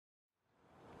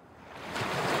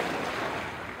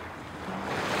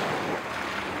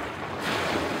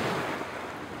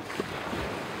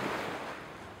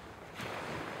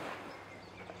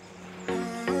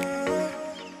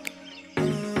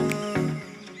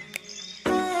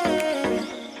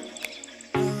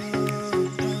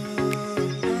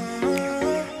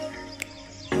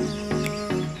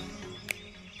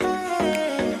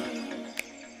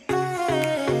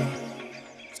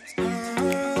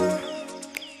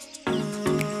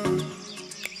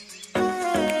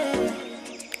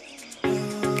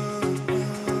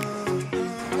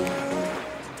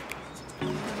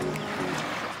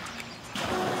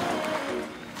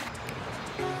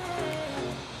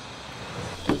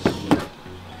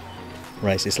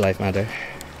Rice is life, mother.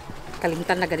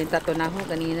 Kalimtan na ganito ito na ho,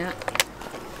 ganina.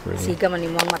 Really? Siga man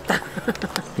yung mga mata.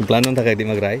 Plano na kayo di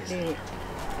mag-rice? Di.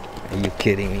 Are you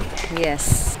kidding me?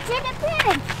 Yes. To the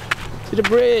bridge! To the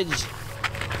bridge!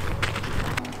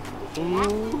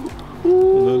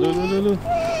 Ooh.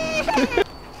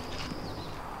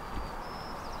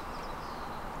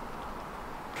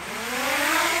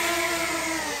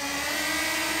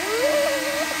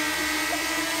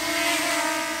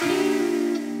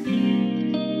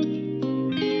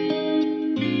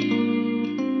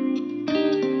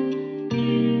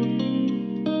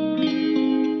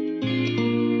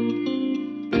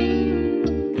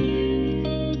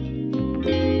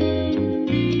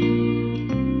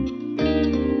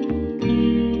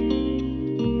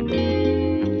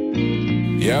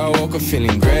 Yeah, I woke up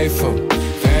feeling grateful,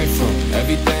 thankful.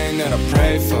 Everything that I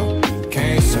prayed for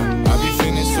came so. I be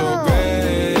feeling so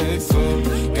grateful,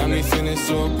 got me feeling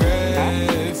so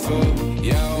grateful.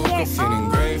 Yeah, I woke up feeling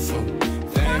grateful,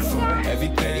 thankful.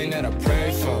 Everything that I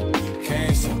prayed for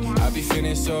came so. I be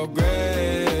feeling so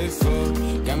grateful,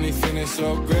 got me feeling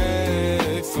so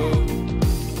grateful.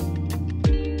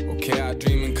 Okay, I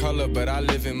dream in color, but I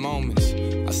live in moments.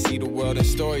 I see the world in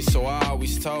stories, so I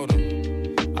always told them.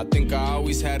 I think I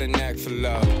always had a knack for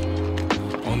love.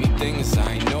 Only thing is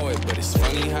I ain't know it, but it's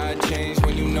funny how it changed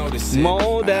when you notice it.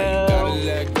 Model. You gotta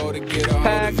let go to get a hold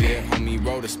of it. Homie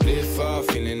wrote a split up,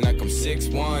 feeling like I'm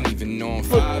 6'1", even though I'm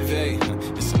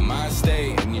 5'8". It's a mind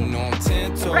state, and you know I'm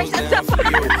 10 toes down for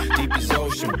you. Deep as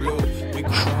ocean blue. We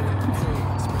can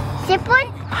Sipon?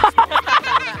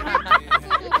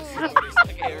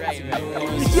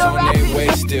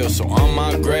 still, so on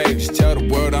my grave, just tell the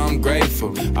world I'm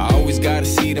grateful. I always got a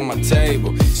seat at my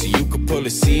table, so you could pull a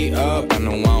seat up. I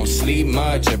know I don't sleep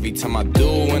much, every time I do,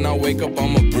 when I wake up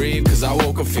I'ma breathe. Cause I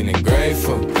woke up feeling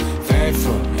grateful,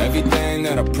 thankful. Everything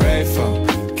that I prayed for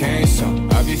came so.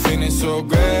 I be feeling so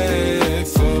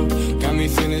grateful, got me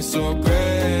feeling so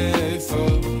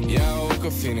grateful. Yeah, I woke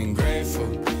up feeling grateful,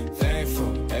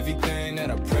 thankful. Everything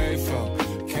that I prayed for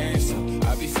came so.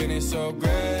 I be feeling so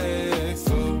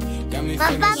grateful, got me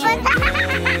feeling so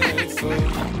grateful.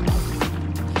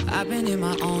 I've been in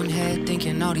my own head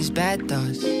thinking all these bad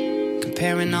thoughts,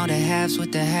 comparing all the halves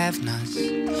with the have-nots.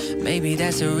 Maybe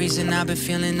that's the reason I've been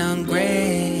feeling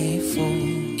ungrateful.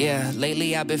 Yeah,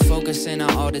 lately I've been focusing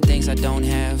on all the things I don't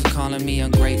have, calling me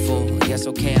ungrateful. Yes,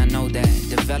 okay, I know that.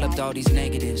 Developed all these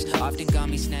negatives, often got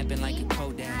me snapping like a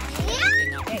Kodak.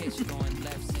 Everything I pitch going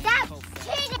left. Stop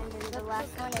cheating! The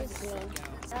last one is green.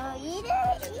 So eat it.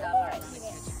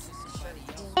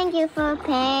 Thank you for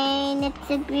pain. It's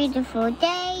a beautiful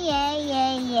day. Yay,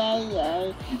 yay, yay,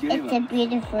 yay. It's a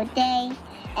beautiful day.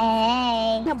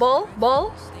 Hey. Ball,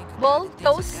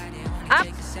 toes, up,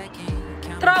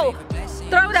 throw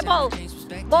the ball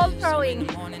throwing,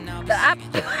 the up.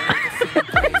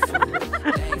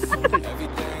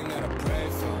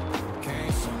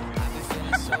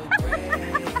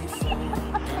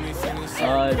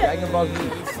 Dragon Ball Z.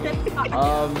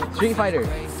 Street Fighter.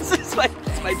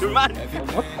 Spider-Man.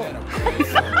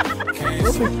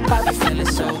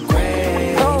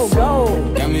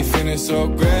 Go. Got me feeling so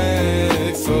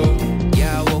grateful.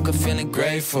 Yeah, I woke up feeling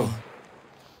grateful.